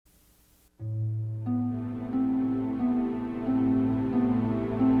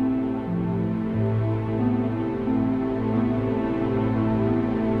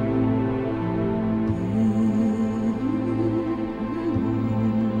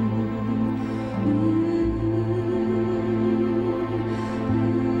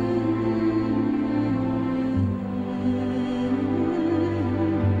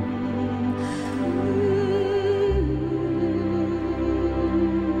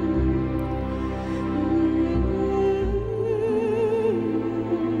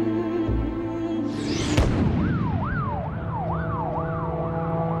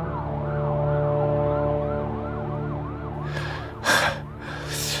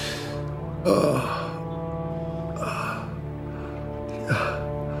Oh, God.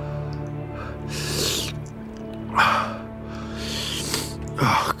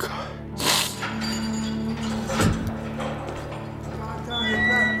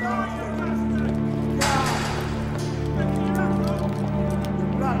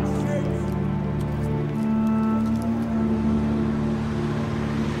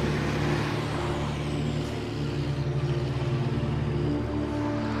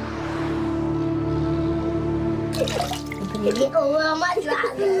 Oh, my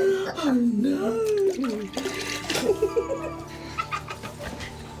dragon. Oh, no.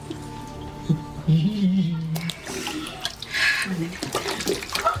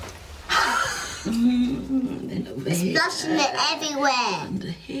 Splashing it everywhere.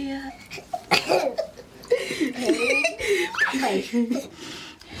 Under here.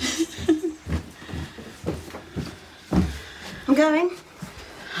 I'm going.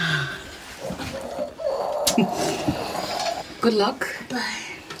 Good luck. Bye.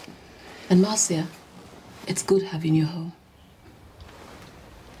 And Marcia, it's good having you home.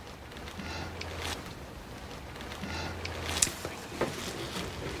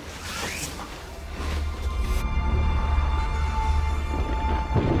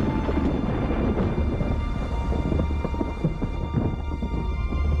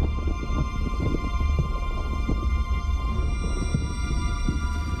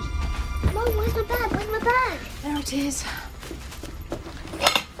 Mom, where's my bag? Where's my bag? There it is.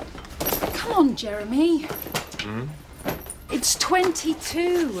 Come on, Jeremy. It's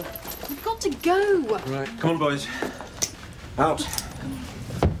 22. We've got to go. Right, come on, boys. Out.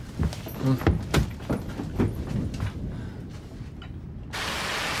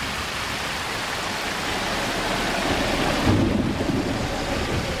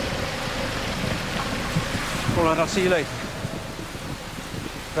 All right, I'll see you later.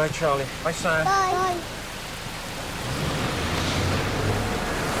 Bye, Charlie. Bye, Sam. Bye.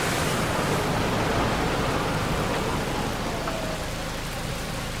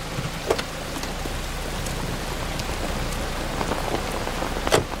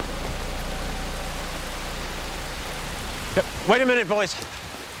 Yep. Wait a minute, boys.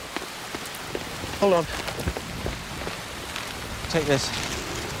 Hold on. Take this.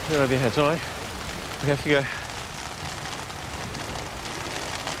 Put it over your heads, all right? Okay, off you go.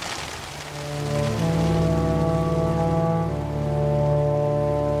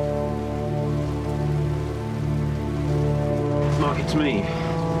 Mark, it's me.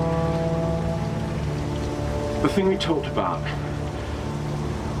 The thing we talked about.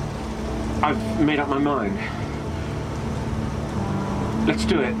 I've made up my mind. Let's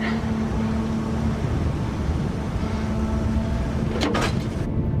do it.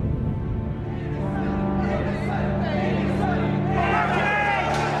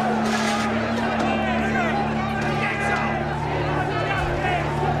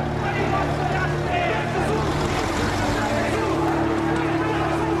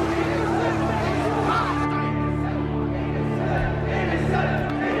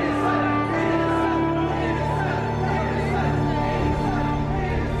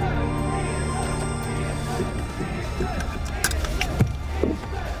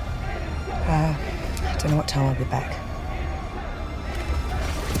 I don't know what time I'll be back.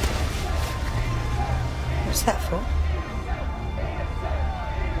 What's that for?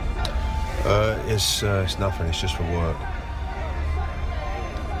 It's nothing. It's just for work.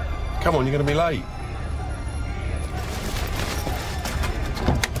 Come on, you're going to be late.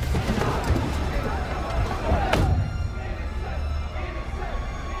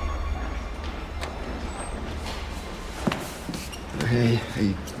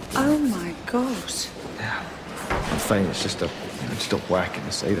 Hey. Oh my God. Yeah. I'm fine. It's just stop whacking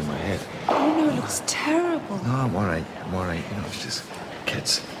the side of my head. Oh no, it looks terrible. No, I'm all right. You know, it's just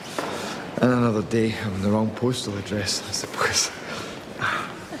kids. And another day having the wrong postal address, I suppose.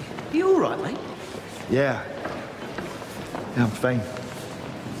 You all right, mate? Yeah. Yeah, I'm fine.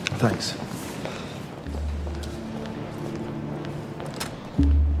 Thanks.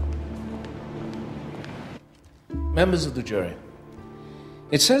 Members of the jury,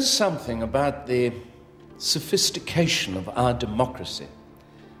 it says something about the sophistication of our democracy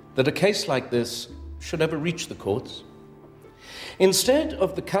that a case like this should ever reach the courts. Instead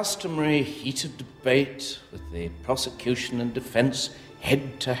of the customary heated debate with the prosecution and defense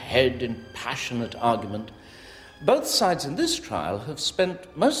head-to-head in passionate argument, both sides in this trial have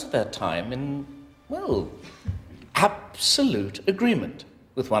spent most of their time in, well, absolute agreement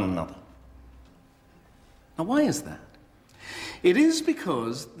with one another. Now, why is that? It is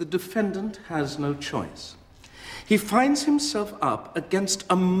because the defendant has no choice. he finds himself up against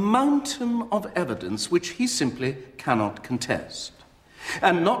a mountain of evidence which he simply cannot contest.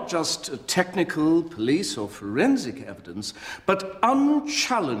 And not just technical, police or forensic evidence, but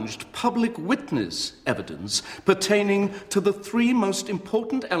unchallenged public witness evidence pertaining to the three most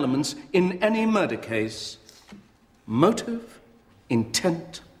important elements in any murder case: motive,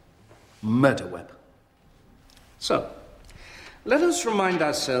 intent, murder weapon. So, let us remind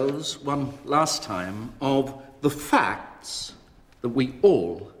ourselves one last time of the facts that we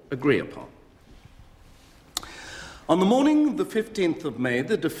all agree upon. On the morning of the 15th of May,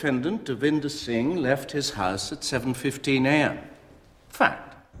 the defendant, Devinder Singh, left his house at 7:15 a.m.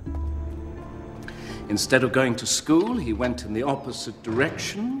 Fact. Instead of going to school, he went in the opposite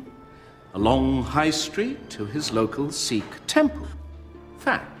direction, along High Street to his local Sikh temple.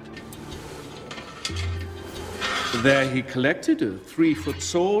 Fact. There he collected a 3-foot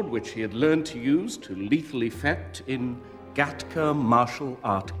sword which he had learned to use to lethal effect in Gatka martial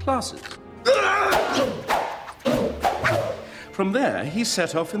art classes. From there, he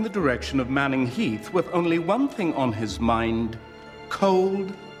set off in the direction of Manning Heath with only one thing on his mind: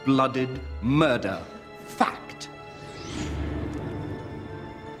 cold-blooded murder. Fact.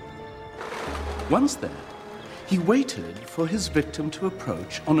 Once there, he waited for his victim to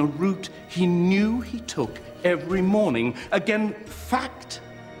approach on a route he knew he took every morning. Again, fact,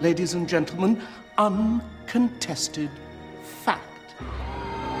 ladies and gentlemen, uncontested fact.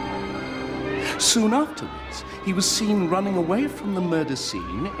 Soon afterwards, he was seen running away from the murder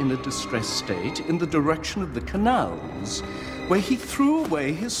scene in a distressed state in the direction of the canals, where he threw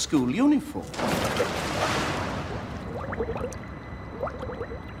away his school uniform.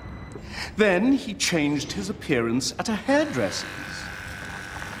 Then he changed his appearance at a hairdresser's.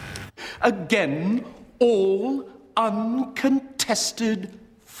 Again, all uncontested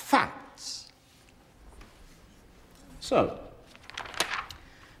facts. So,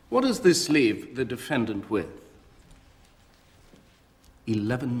 what does this leave the defendant with?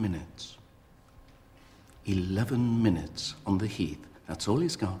 11 minutes. 11 minutes on the heath. That's all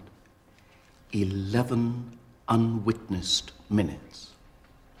he's got. 11 unwitnessed minutes.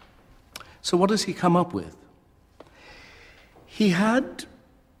 So what does he come up with? He had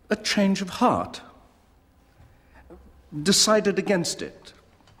a change of heart, decided against it,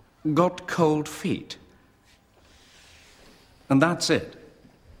 got cold feet, and that's it.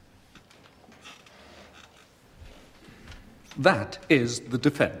 That is the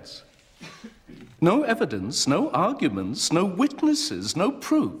defense. No evidence, no arguments, no witnesses, no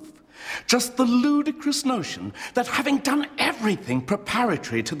proof. Just the ludicrous notion that having done everything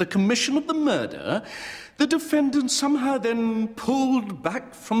preparatory to the commission of the murder, the defendant somehow then pulled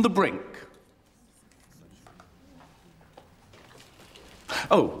back from the brink.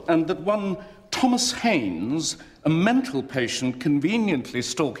 Oh, and that one Thomas Haynes, a mental patient conveniently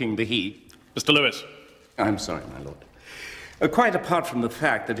stalking the heath... Mr. Lewis. I'm sorry, my lord. Quite apart from the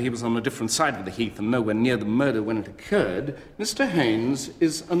fact that he was on a different side of the heath and nowhere near the murder when it occurred, Mr. Haynes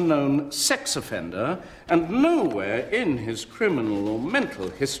is a known sex offender, and nowhere in his criminal or mental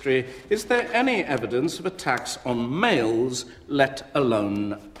history is there any evidence of attacks on males, let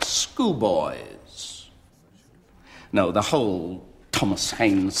alone schoolboys. No, the whole Thomas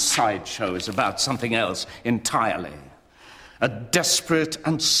Haynes sideshow is about something else entirely. A desperate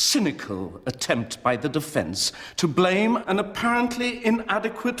and cynical attempt by the defense to blame an apparently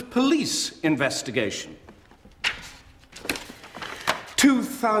inadequate police investigation.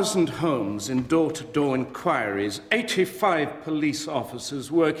 2,000 homes in door-to-door inquiries, 85 police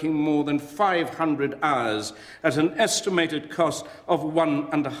officers working more than 500 hours at an estimated cost of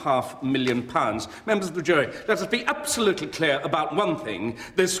 £1.5 million. Members of the jury, let us be absolutely clear about one thing.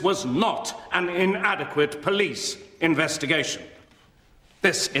 This was not an inadequate police investigation.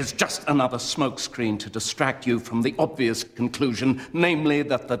 This is just another smokescreen to distract you from the obvious conclusion, namely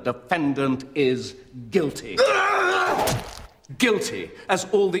that the defendant is guilty. Guilty, as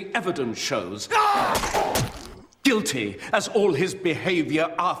all the evidence shows. Guilty, as all his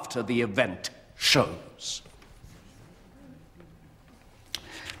behavior after the event shows.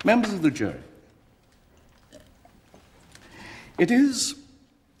 Members of the jury, it is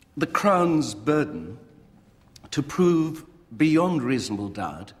the Crown's burden to prove beyond reasonable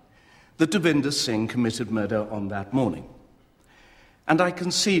doubt that Devinder Singh committed murder on that morning. And I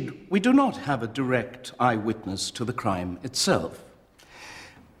concede we do not have a direct eyewitness to the crime itself.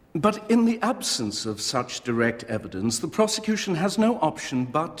 But in the absence of such direct evidence, the prosecution has no option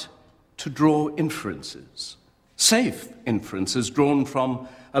but to draw inferences, safe inferences drawn from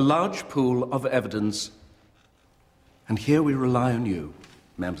a large pool of evidence. And here we rely on you,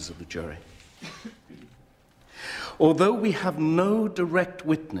 members of the jury. although we have no direct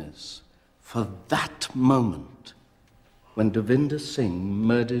witness for that moment when Devinder Singh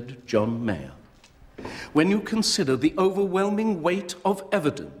murdered John Mayer, when you consider the overwhelming weight of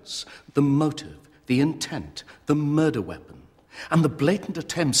evidence, the motive, the intent, the murder weapon, and the blatant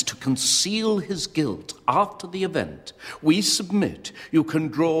attempts to conceal his guilt after the event, we submit you can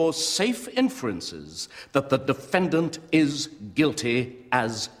draw safe inferences that the defendant is guilty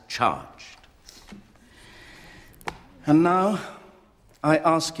as charged. And now, I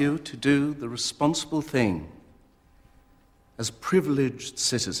ask you to do the responsible thing as privileged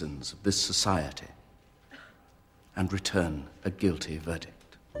citizens of this society and return a guilty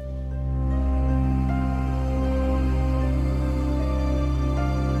verdict.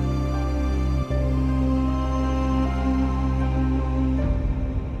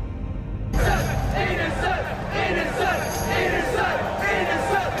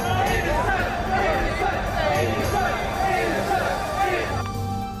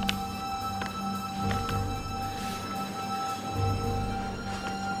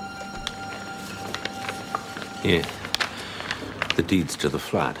 Here. The deeds to the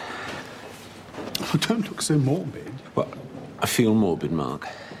flat. Oh, don't look so morbid. Well, I feel morbid, Mark.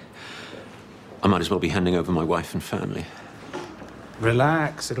 I might as well be handing over my wife and family.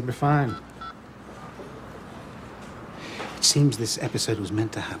 Relax, it'll be fine. It seems this episode was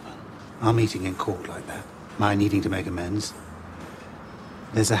meant to happen. Our meeting in court like that. My needing to make amends.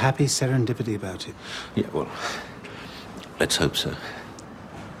 There's a happy serendipity about it. Yeah, well, let's hope so.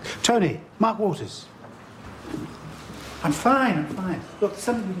 Tony, Mark Waters. I'm fine. Look,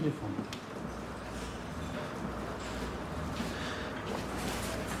 something you can do for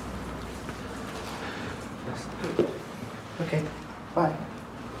me. Okay, bye.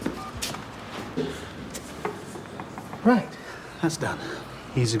 Right, that's done.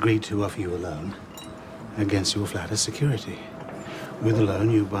 He's agreed to offer you a loan against your flat as security. With the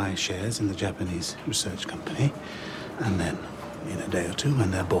loan, you buy shares in the Japanese research company, and then, in a day or two, when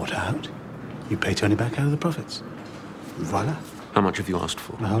they're bought out, you pay Tony back out of the profits. Voila. How much have you asked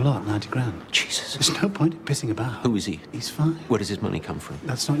for? A whole lot, 90 grand. Jesus. There's no point in pissing about. Who is he? He's fine. Where does his money come from?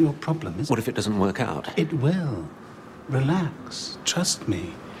 That's not your problem, is it? What if it doesn't work out? It will. Relax. Trust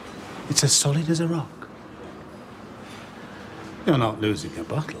me. It's as solid as a rock. You're not losing a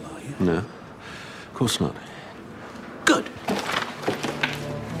bottle, are you? No. Of course not. Good.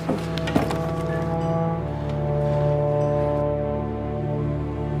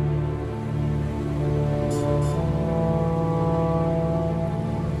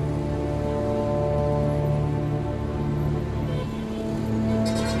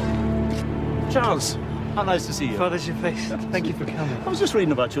 Charles, how nice to see you. Father's your face. Thank you for coming. I was just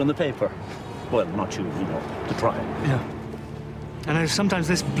reading about you in the paper. Well, not you, the trial. Yeah. I know sometimes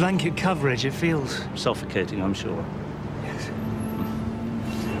this blanket coverage, it feels... Suffocating, I'm sure. Yes.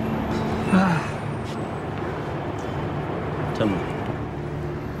 Tell me,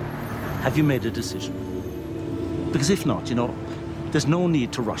 have you made a decision? Because if not, there's no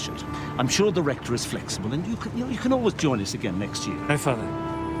need to rush it. I'm sure the rector is flexible, and you can always join us again next year. No, Father.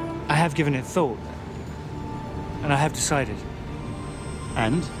 I have given it thought. And I have decided.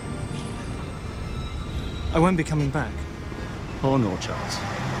 And? I won't be coming back. Oh, no, Charles.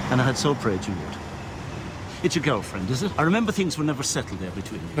 And I had so prayed you would. It's your girlfriend, is it? I remember things were never settled there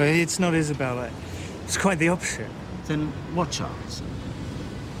between you. But it's not Isabel. It's quite the opposite. Then what, Charles?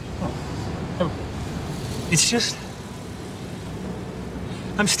 Oh. It's just...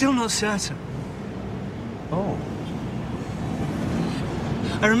 I'm still not certain. Oh.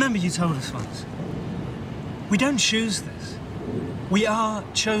 I remember you told us once. We don't choose this. We are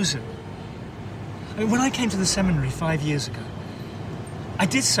chosen. I mean, when I came to the seminary 5 years ago, I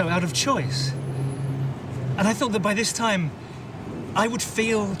did so out of choice. And I thought that by this time, I would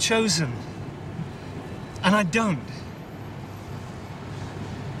feel chosen. And I don't.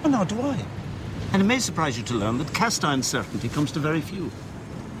 Well, now do I. And it may surprise you to learn that cast iron certainty comes to very few.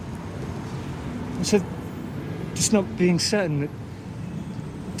 So, just not being certain, it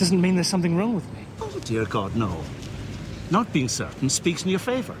doesn't mean there's something wrong with me. Oh, dear God, no. Not being certain speaks in your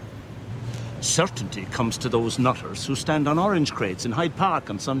favour. Certainty comes to those nutters who stand on orange crates in Hyde Park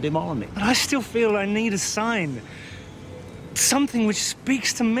on Sunday morning. But I still feel I need a sign. Something which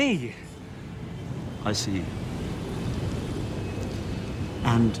speaks to me. I see.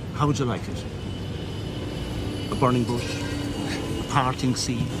 And how would you like it? A burning bush? A parting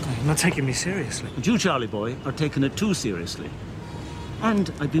sea? You're not taking me seriously. And you, Charlie boy, are taking it too seriously.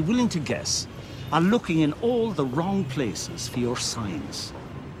 And I'd be willing to guess, are looking in all the wrong places for your signs.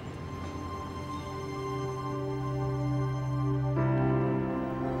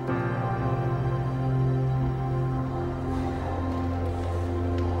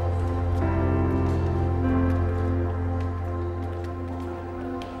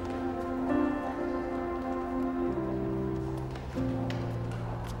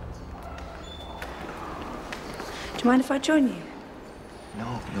 Do you mind if I join you?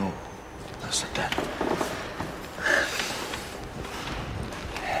 No. Sit down.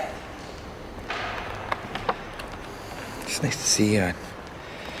 It's nice to see you.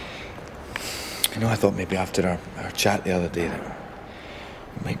 I thought maybe after our chat the other day that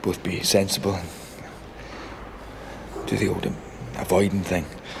we might both be sensible and do the old avoiding thing.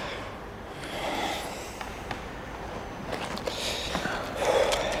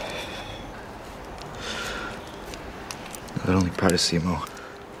 They're only paracetamol.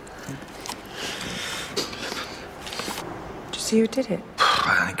 Did you see who did it?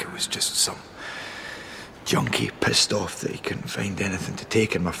 I think it was just some junkie pissed off that he couldn't find anything to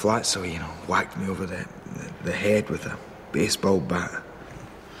take in my flat, so he, whacked me over the head with a baseball bat.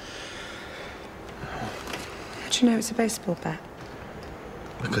 How do you know it's a baseball bat?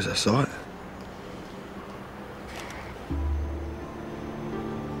 Because I saw it.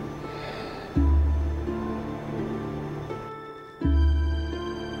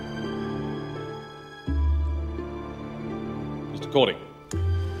 Mr. Cordy.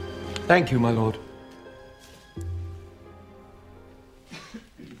 Thank you, my lord.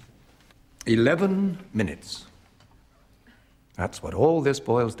 11 minutes. That's what all this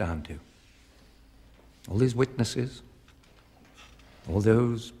boils down to. All these witnesses, all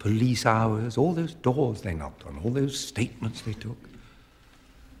those police hours, all those doors they knocked on, all those statements they took.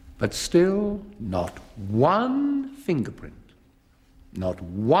 But still, not one fingerprint, not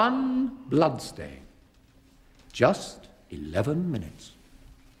one bloodstain. Just 11 minutes.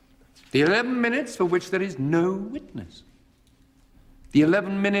 The 11 minutes for which there is no witness. The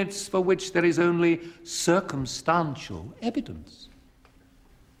 11 minutes for which there is only circumstantial evidence.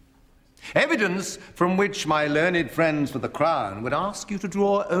 Evidence from which my learned friends for the Crown would ask you to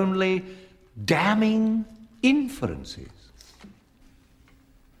draw only damning inferences.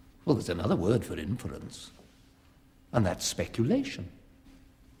 Well, there's another word for inference, and that's speculation.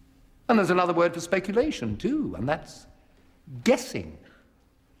 And there's another word for speculation, too, and that's guessing.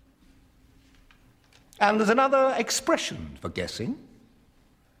 And there's another expression for guessing,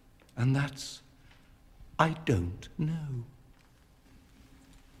 and that's, I don't know.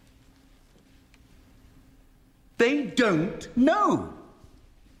 They don't know.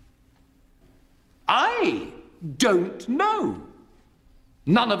 I don't know.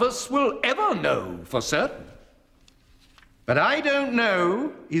 None of us will ever know for certain. But I don't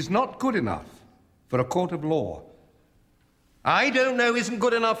know is not good enough for a court of law. I don't know isn't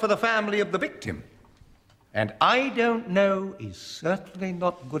good enough for the family of the victim. And I don't know is certainly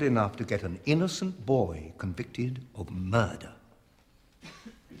not good enough to get an innocent boy convicted of murder.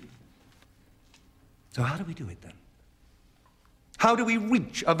 So how do we do it then? How do we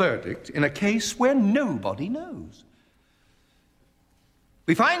reach a verdict in a case where nobody knows?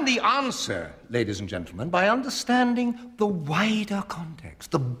 We find the answer, ladies and gentlemen, by understanding the wider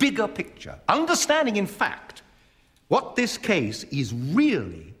context, the bigger picture. Understanding, in fact, what this case is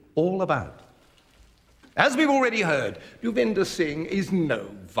really all about. As we've already heard, Devinder Singh is no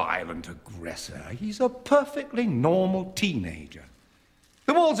violent aggressor. He's a perfectly normal teenager.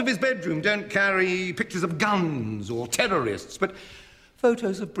 The walls of his bedroom don't carry pictures of guns or terrorists, but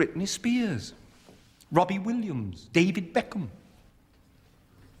photos of Britney Spears, Robbie Williams, David Beckham.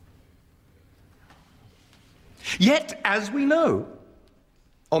 Yet, as we know,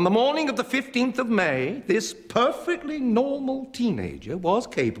 on the morning of the 15th of May, this perfectly normal teenager was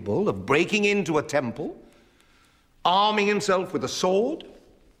capable of breaking into a temple, arming himself with a sword,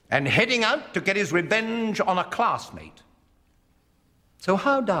 and heading out to get his revenge on a classmate. So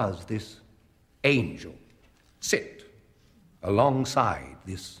how does this angel sit alongside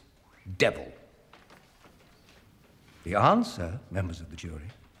this devil? The answer, members of the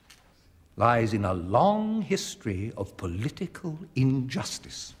jury, lies in a long history of political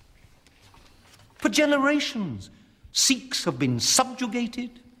injustice. For generations, Sikhs have been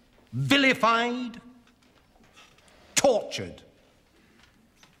subjugated, vilified, tortured.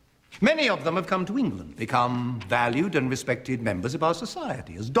 Many of them have come to England, become valued and respected members of our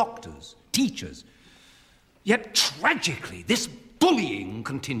society as doctors, teachers. Yet tragically, this bullying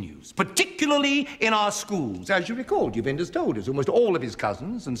continues, particularly in our schools. As you recall, Devinder's told us almost all of his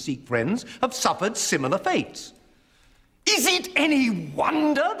cousins and Sikh friends have suffered similar fates. Is it any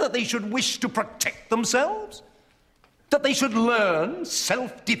wonder that they should wish to protect themselves? That they should learn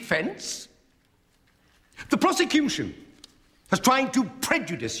self-defense? The prosecution has tried to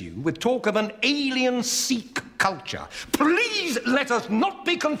prejudice you with talk of an alien Sikh culture. Please let us not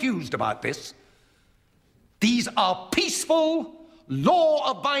be confused about this. These are peaceful,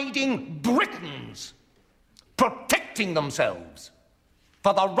 law-abiding Britons protecting themselves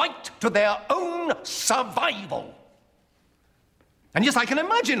for the right to their own survival. And yes, I can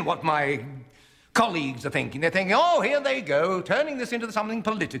imagine what my colleagues are thinking. They're thinking, oh, here they go, turning this into something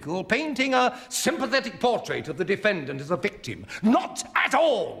political, painting a sympathetic portrait of the defendant as a victim. Not at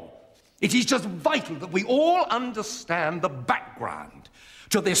all! It is just vital that we all understand the background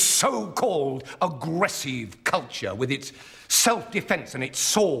to this so-called aggressive culture with its self-defense and its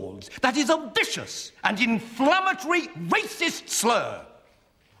swords. That is a vicious and inflammatory racist slur,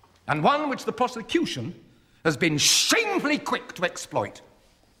 and one which the prosecution has been shamefully quick to exploit.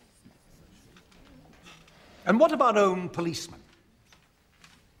 And what of our own policemen?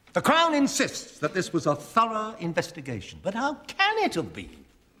 The Crown insists that this was a thorough investigation, but how can it have been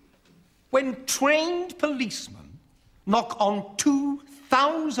when trained policemen knock on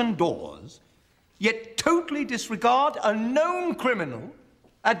 2,000 doors, yet totally disregard a known criminal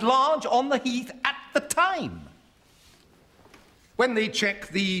at large on the heath at the time? When they check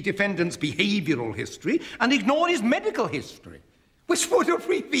the defendant's behavioural history and ignore his medical history, which would have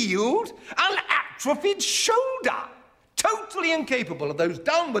revealed an atrophied shoulder, totally incapable of those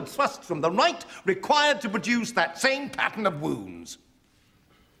downward thrusts from the right required to produce that same pattern of wounds.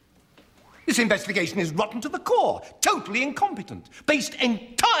 This investigation is rotten to the core, totally incompetent, based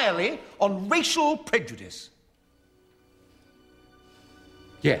entirely on racial prejudice.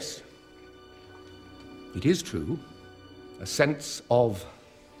 Yes, it is true, a sense of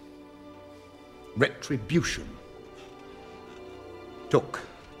retribution took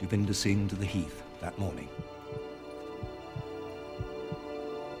Devinder Singh to the heath that morning.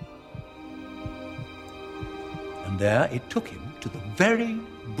 And there it took him to the very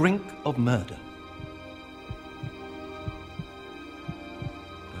brink of murder.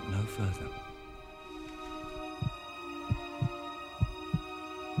 But no further.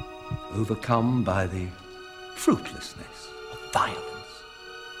 Overcome by the fruitlessness of violence,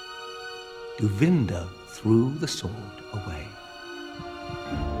 Devinder threw the sword away.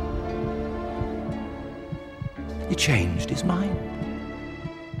 He changed his mind.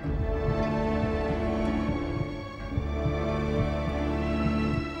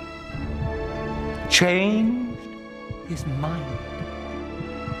 Changed his mind.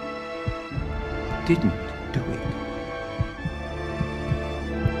 Didn't do it.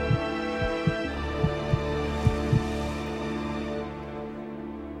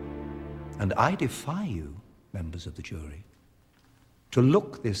 And I defy you, members of the jury, to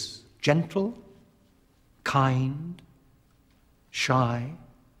look this gentle, kind, shy,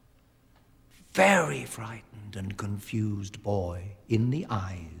 very frightened and confused boy in the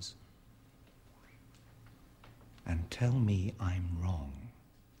eyes and tell me I'm wrong.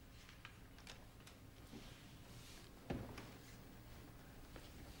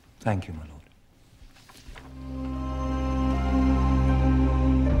 Thank you, my lord.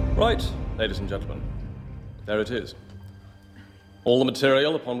 Right, ladies and gentlemen, there it is. All the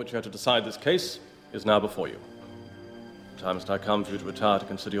material upon which you have to decide this case is now before you. The time has now come for you to retire to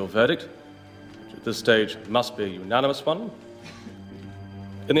consider your verdict, which at this stage must be a unanimous one.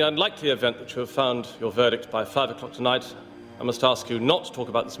 In the unlikely event that you have found your verdict by 5 o'clock tonight, I must ask you not to talk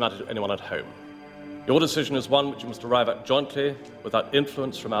about this matter to anyone at home. Your decision is one which you must arrive at jointly, without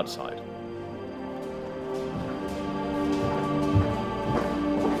influence from outside.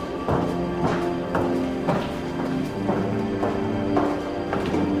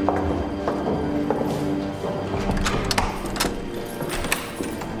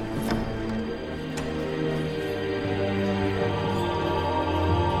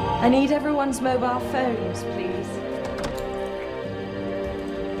 I need everyone's mobile phones, please.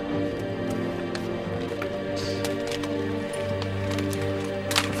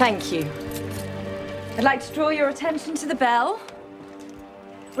 Thank you. I'd like to draw your attention to the bell.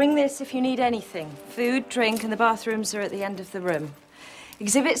 Ring this if you need anything. Food, drink, and the bathrooms are at the end of the room.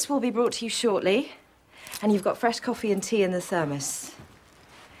 Exhibits will be brought to you shortly, and you've got fresh coffee and tea in the thermos.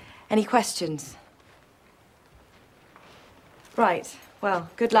 Any questions? Right. Well,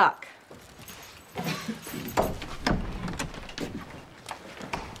 good luck.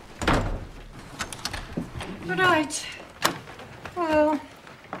 Right. Well,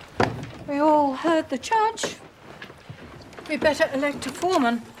 we all heard the judge. We better elect a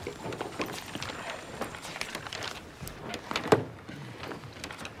foreman.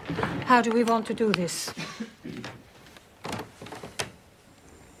 How do we want to do this?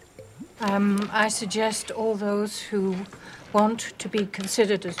 I suggest all those who want to be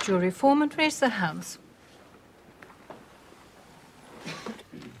considered as jury foreman raise their hands.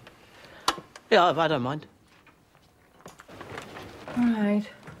 Yeah, I don't mind. All right.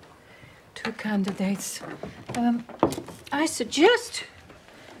 2 candidates. I suggest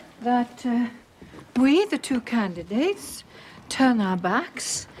that we, the 2 candidates, turn our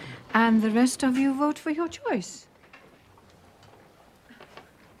backs, and the rest of you vote for your choice.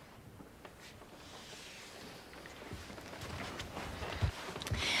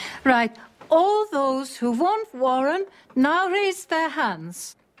 Right. All those who want Warren now raise their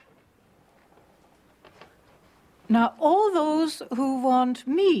hands. Now, all those who want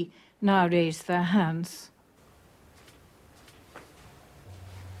me now raise their hands.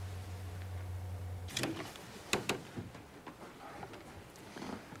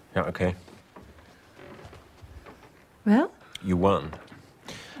 Yeah, okay. Well? You won.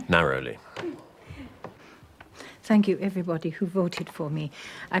 Narrowly. Thank you, everybody who voted for me.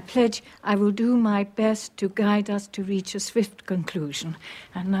 I pledge I will do my best to guide us to reach a swift conclusion.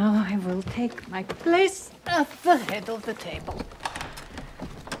 And now I will take my place at the head of the table.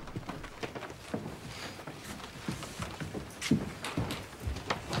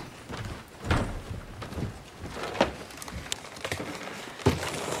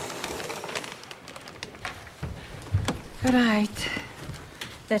 Right.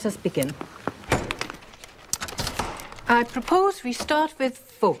 Let us begin. I propose we start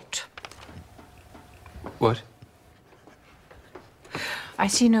with vote. What? I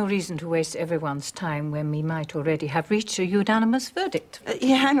see no reason to waste everyone's time when we might already have reached a unanimous verdict.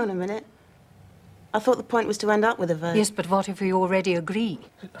 Yeah, hang on a minute. I thought the point was to end up with a verdict. Yes, but what if we already agree?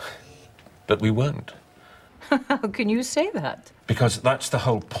 But we won't. How can you say that? Because that's the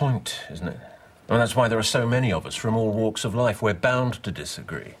whole point, isn't it? And that's why there are so many of us from all walks of life. We're bound to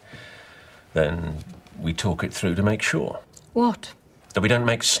disagree. Then we talk it through to make sure. What? That we don't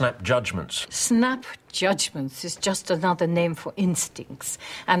make snap judgments. Snap judgments is just another name for instincts.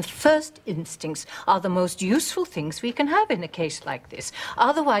 And first instincts are the most useful things we can have in a case like this.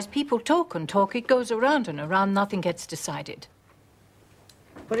 Otherwise, people talk and talk. It goes around and around. Nothing gets decided.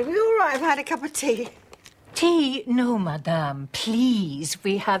 Would it be all right if I had a cup of tea? Tea? No, madame. Please.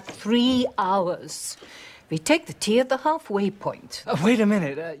 We have 3 hours. We take the tea at the halfway point. Wait a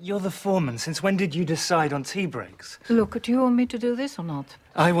minute. You're the foreman. Since when did you decide on tea breaks? Look, do you want me to do this or not?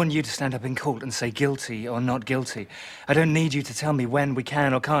 I want you to stand up in court and say guilty or not guilty. I don't need you to tell me when we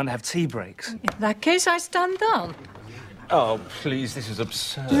can or can't have tea breaks. In that case, I stand down. Oh, please, this is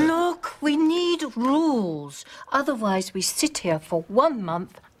absurd. Look, we need rules. Otherwise, we sit here for 1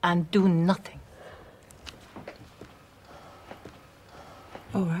 month and do nothing.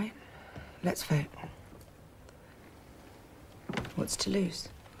 All right. Let's vote. What's to lose?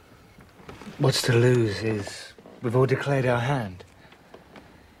 What's to lose is we've all declared our hand.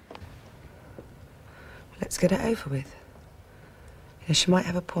 Let's get it over with. Yeah, she might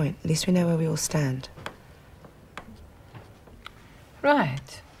have a point. At least we know where we all stand.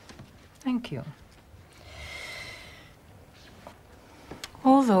 Right. Thank you.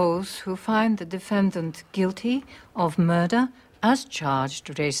 All those who find the defendant guilty of murder as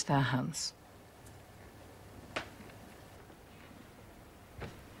charged raise their hands.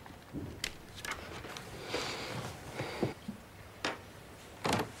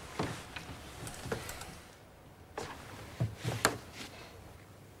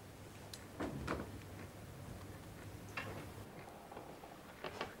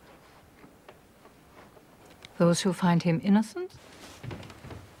 Those who find him innocent?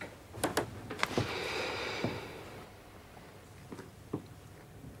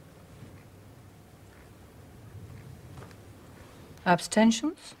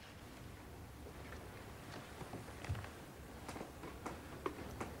 Abstentions?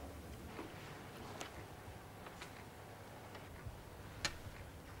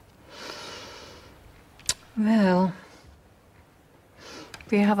 Well,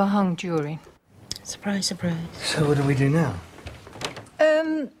 we have a hung jury. Surprise, surprise. So what do we do now?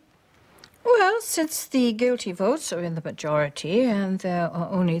 Well, since the guilty votes are in the majority and there are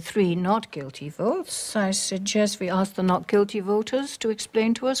only 3 not guilty votes, I suggest we ask the not guilty voters to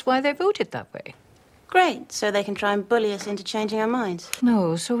explain to us why they voted that way. Great, so they can try and bully us into changing our minds.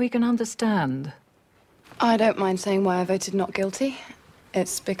 No, so we can understand. I don't mind saying why I voted not guilty.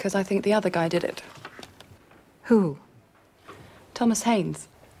 It's because I think the other guy did it. Who? Thomas Haynes.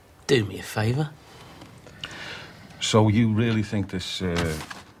 Do me a favour. So you really think this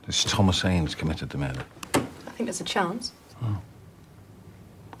Thomas Haynes committed the murder? I think there's a chance. Oh.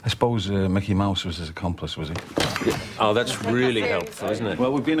 I suppose Mickey Mouse was his accomplice, was he? Yeah. Oh, that's really helpful, isn't it?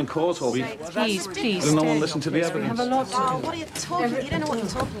 Well, we've been in court all week. Please, please. Did no one listen to the evidence? We have a lot to do. Oh, what are you talking about? You don't know what you're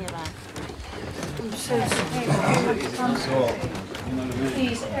talking about. I'm so sorry.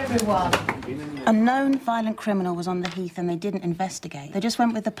 Please, everyone. A known violent criminal was on the Heath and they didn't investigate. They just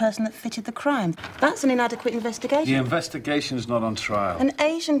went with the person that fitted the crime. That's an inadequate investigation. The investigation's not on trial. An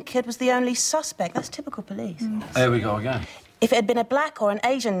Asian kid was the only suspect. That's typical police. There we go again. If it had been a black or an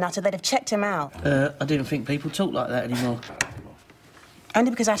Asian nutter, they'd have checked him out. I didn't think people talk like that anymore. Only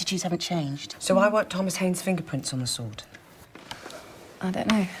because attitudes haven't changed. So why weren't Thomas Haynes' fingerprints on the sword? I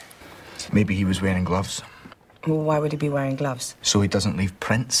don't know. Maybe he was wearing gloves. Well, why would he be wearing gloves? So he doesn't leave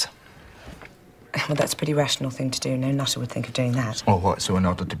prints. Well, that's a pretty rational thing to do. No nutter would think of doing that. Oh, what? So in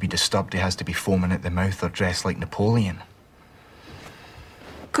order to be disturbed, he has to be foaming at the mouth or dressed like Napoleon?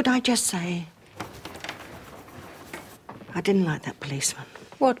 Could I just say, I didn't like that policeman.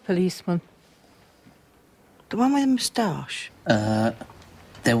 What policeman? The one with a moustache.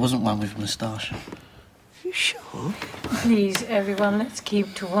 There wasn't one with a moustache. You sure? Please, everyone, let's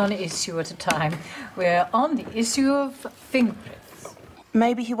keep to one issue at a time. We're on the issue of fingerprints.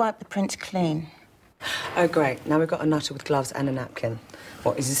 Maybe he wiped the prints clean. Oh, great. Now we've got a nutter with gloves and a napkin.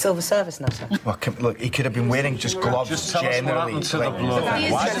 What, is he Silver Service nutter? Well, look, he could have been wearing just gloves just tell generally. us what happened to the blood.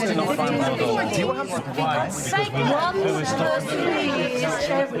 Why did he not find blood? Do you have Please,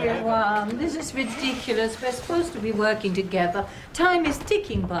 everyone. This is ridiculous. We're supposed to be working together. Time is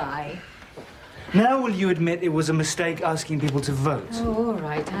ticking by. Now will you admit it was a mistake asking people to vote? Oh, all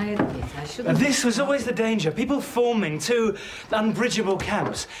right, I admit I shouldn't... This was always the danger. People forming two unbridgeable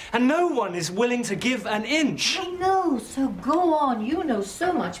camps, and no one is willing to give an inch. I know, so go on. You know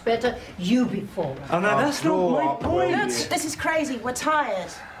so much better. You be forward. Oh, no, that's not my point. Look, this is crazy. We're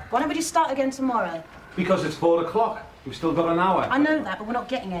tired. Why don't we just start again tomorrow? Because it's 4 o'clock. We've still got an hour. I know that, but we're not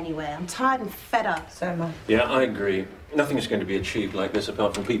getting anywhere. I'm tired and fed up. So am I. Yeah, I agree. Nothing's going to be achieved like this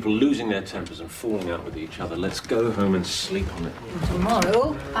apart from people losing their tempers and falling out with each other. Let's go home and sleep on it.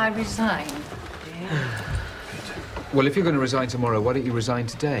 Tomorrow, I resign. Well, if you're going to resign tomorrow, why don't you resign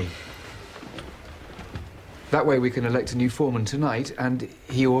today? That way we can elect a new foreman tonight, and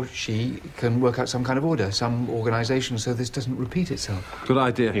he or she can work out some kind of order, some organisation, so this doesn't repeat itself. Good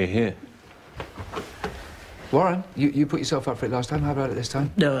idea. Hear, hear. Warren, you put yourself up for it last time. How about it this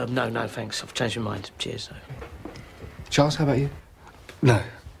time? No, thanks. I've changed my mind. Cheers. Charles, how about you? No,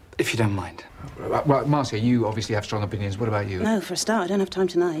 if you don't mind. Right, Marcia, you obviously have strong opinions. What about you? No, for a start, I don't have time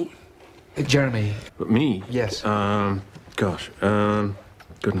tonight. Jeremy. But me? Yes. Goodness.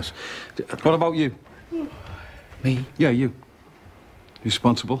 What about you? Me? Yeah, you.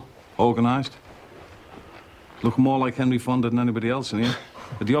 Responsible, organised. Looking more like Henry Fonda than anybody else in here.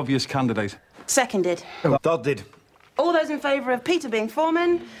 But the obvious candidate. Seconded. Thirded. All those in favour of Peter being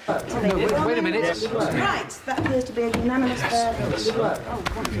foreman? Wait a minute. Right, that appears to be a unanimous... Good work. Oh,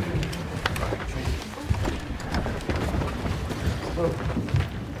 wonderful.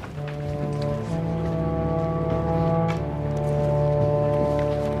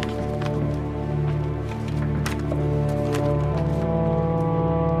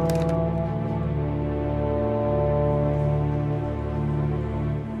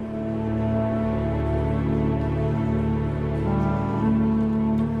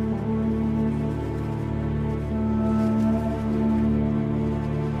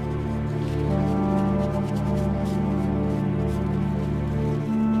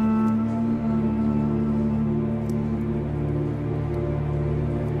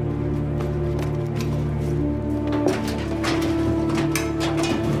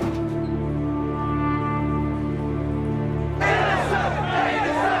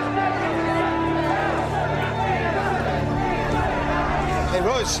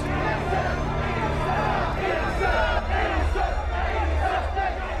 Rose.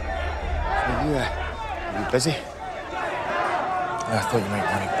 Are you busy? Yeah, I thought you might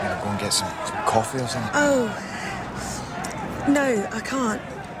want to go and get some coffee or something. Oh, no, I can't.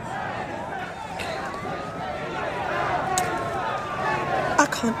 I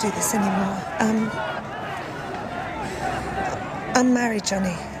can't do this anymore. I'm married,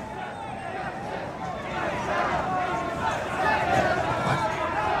 Johnny.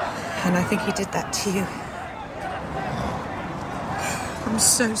 And I think he did that to you. I'm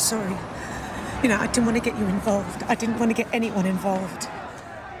so sorry. You know, I didn't want to get you involved. I didn't want to get anyone involved.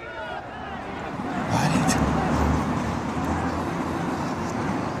 Why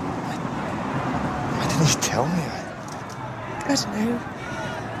didn't you tell me? I don't know.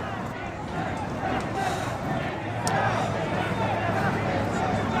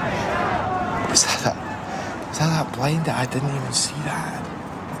 Was that blind that I didn't even see that?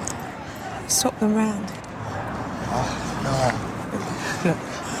 Swap them round. Oh, no. Look,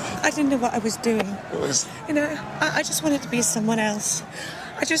 I didn't know what I was doing. It was... You know, I just wanted to be someone else.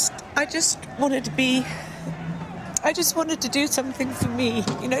 I just wanted to be... I just wanted to do something for me,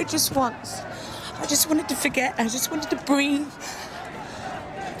 you know, just once. I just wanted to forget. I just wanted to breathe.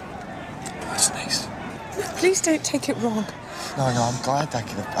 That's nice. Please don't take it wrong. No, I'm glad I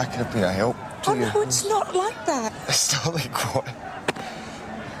could have been a help. up to you. Oh, no, it's not like that. Starling, what?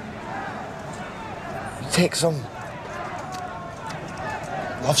 You take some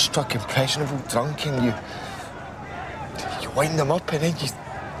love-struck, impressionable drunk and you wind them up and then you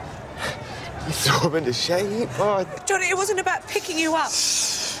throw them in the shade. Oh. Johnny, it wasn't about picking you up.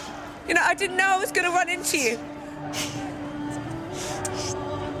 You know, I didn't know I was going to run into you.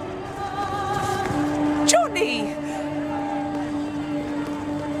 Johnny!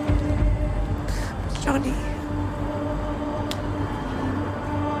 Johnny.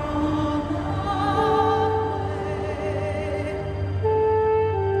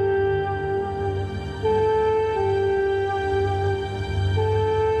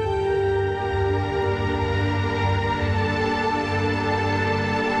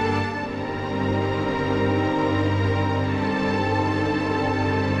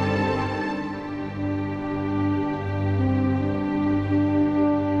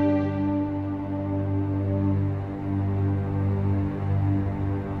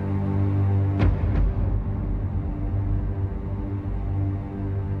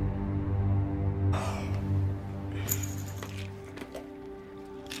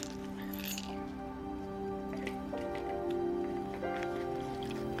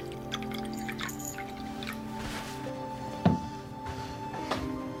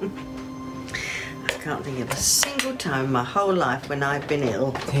 I can't think of a single time in my whole life when I've been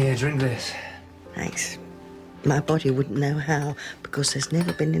ill. Here, drink this. Thanks. My body wouldn't know how, because there's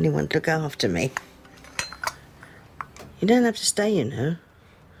never been anyone to look after me. You don't have to stay, you know.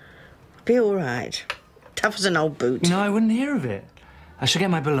 I'll be all right. Tough as an old boot. You know, I wouldn't hear of it. I shall get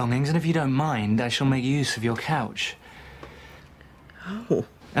my belongings, and if you don't mind, I shall make use of your couch. Oh.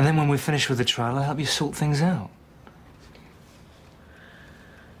 And then when we're finished with the trial, I'll help you sort things out.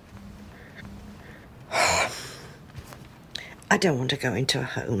 I don't want to go into a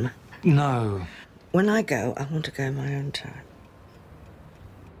home. No. When I go, I want to go in my own time.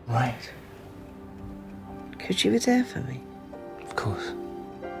 Right. Could you be there for me? Of course.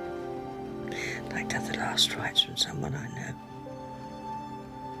 I'd like to have the last rites from someone I know.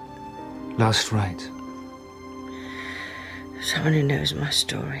 Last rite. Someone who knows my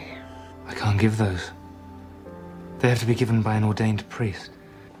story. I can't give those. They have to be given by an ordained priest.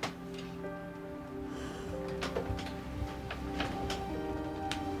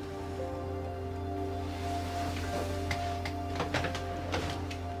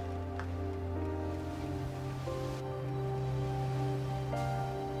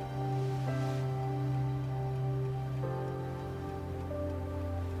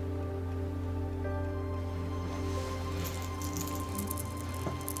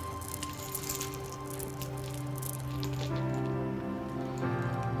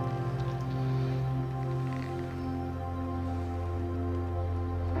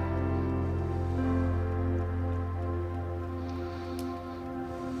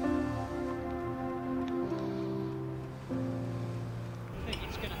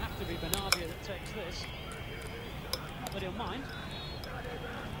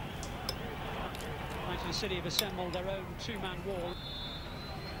 The City have assembled their own two-man wall.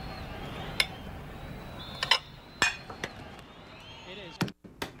 It is.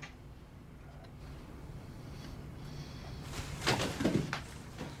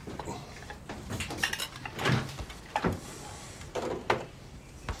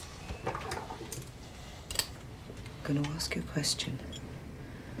 I'm going to ask you a question.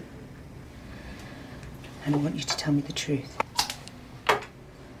 And I want you to tell me the truth.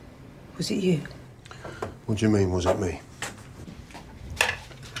 Was it you? What do you mean, was it me?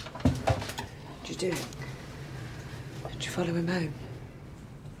 What'd you do? Did you follow him home?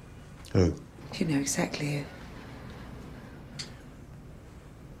 Who? You know exactly who.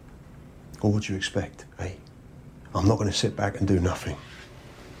 Well, what do you expect, eh? I'm not going to sit back and do nothing.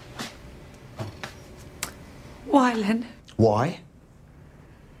 Why, Len? Why?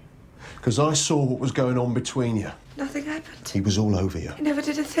 Because I saw what was going on between you. Nothing happened. He was all over you. He never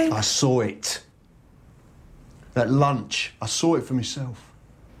did a thing. I saw it. That lunch, I saw it for myself.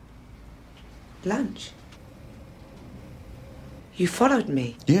 Lunch? You followed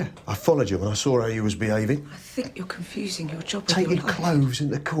me? Yeah, I followed you when I saw how you was behaving. I think you're confusing your job with Taking your life. clothes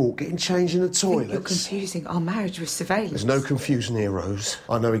into court, getting changed in the I think you're toilets. confusing our marriage with surveillance. There's no confusion here, Rose.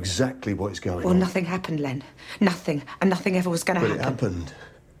 I know exactly what is going Well, on. nothing happened, Len. Nothing. And nothing ever was going to But happen. it happened.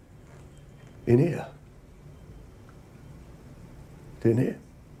 In here. Didn't it?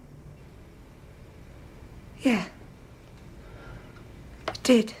 Yeah. It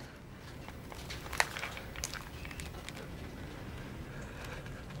did.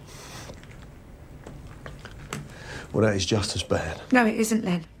 Well, that is just as bad. No, it isn't,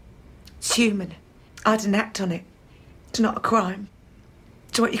 Len. It's It's human. I didn't act on it. It's not a crime.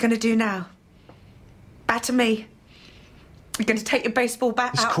 So what are you going to do now? Batter me? You're going to take your baseball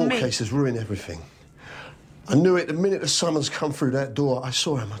bat This out court on me? case has ruined everything. I knew it the minute the summons come through that door. I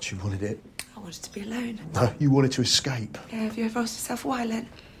saw how much you wanted it. I wanted to be alone. No, you wanted to escape. Yeah, have you ever asked yourself why, Len?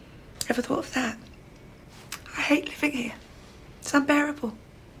 Ever thought of that? I hate living here. It's unbearable.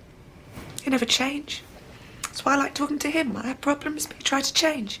 You never change. That's why I like talking to him. I have problems, but he tried to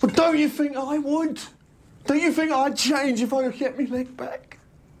change. But don't you think I would? Don't you think I'd change if I could get my leg back?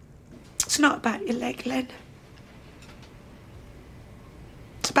 It's not about your leg, Len.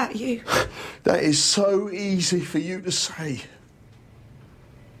 It's about you. That is so easy for you to say.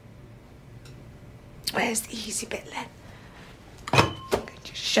 Where's the easy bit, Len?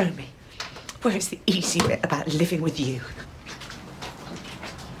 Just show me. Where's the easy bit about living with you?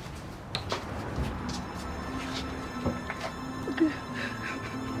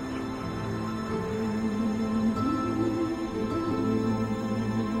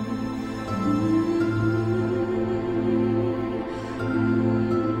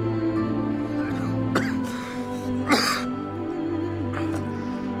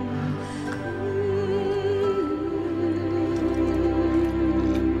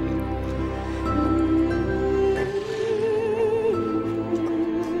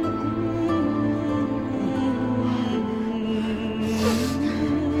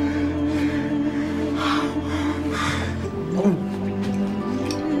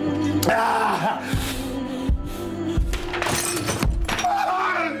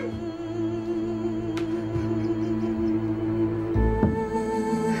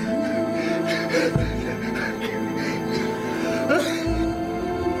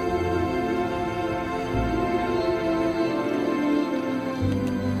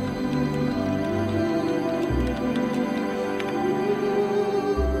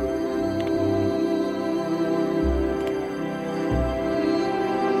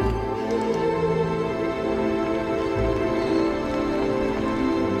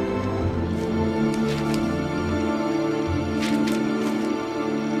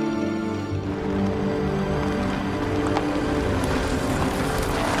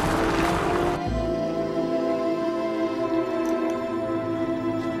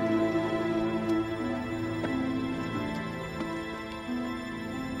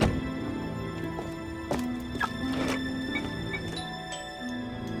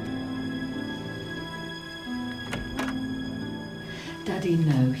 Daddy,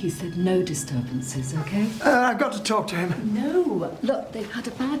 no. He said no disturbances, OK? I've got to talk to him. No. Look, they've had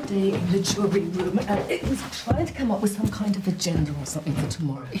a bad day in the jury room and it was trying to come up with some kind of agenda or something for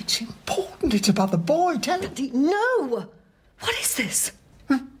tomorrow. It's important. It's about the boy. Tell him. Daddy, no! What is this?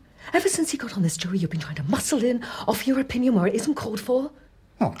 Ever since he got on this jury, you've been trying to muscle in, offer your opinion where it isn't called for.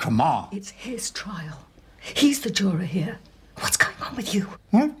 Oh, come on. It's his trial. He's the juror here. What's going on with you?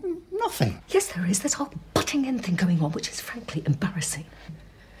 Well, nothing. Yes, there is. There's a whole butting in thing going on, which is frankly embarrassing.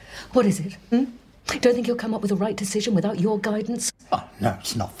 What is it? Don't think you'll come up with the right decision without your guidance? Oh, no,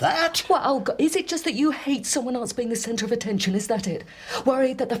 it's not that. Well, is it just that you hate someone else being the centre of attention? Is that it?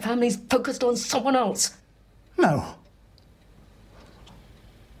 Worried that the family's focused on someone else? No.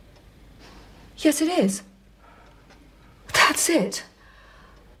 Yes, it is. That's it.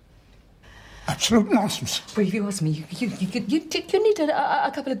 Absolute nonsense. Well, if you ask me, you need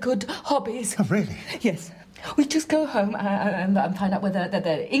a couple of good hobbies. Oh, really? Yes. We just go home and find out whether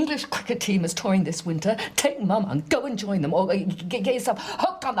the English cricket team is touring this winter. Take Mum and go and join them, or get yourself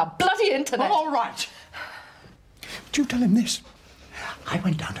hooked on the bloody internet. All right. But you tell him this. I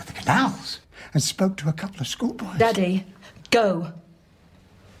went down to the canals and spoke to a couple of schoolboys. Daddy, go.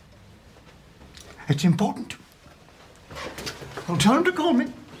 It's important. I'll tell him to call me.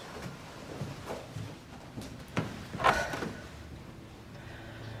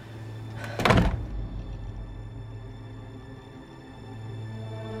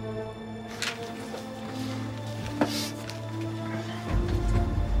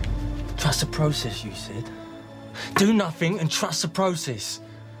 Trust the process, you said. Do nothing and trust the process.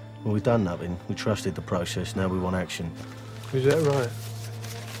 Well, we've done nothing. We trusted the process. Now we want action. Is that right?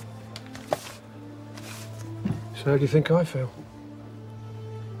 So how do you think I feel?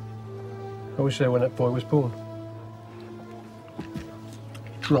 I was there when that boy was born.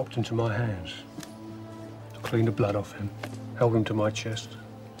 Dropped into my hands. Cleaned the blood off him. Held him to my chest.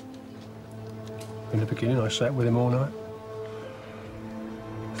 In the beginning, I sat with him all night.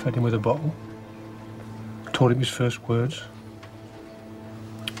 Fed him with a bottle. Taught him his first words.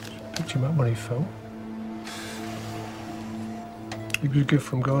 Picked him up when he fell. He was a gift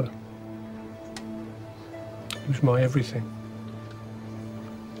from God. He was my everything.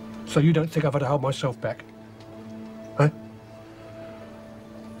 So you don't think I've had to hold myself back? Eh?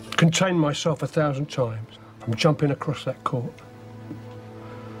 Contained myself 1,000 times from jumping across that court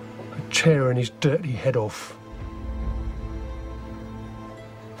and tearing his dirty head off.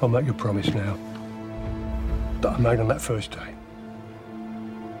 I'll make you a promise now that I made on that first day.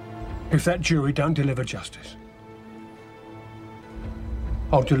 If that jury don't deliver justice,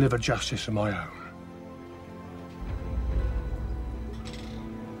 I'll deliver justice of my own.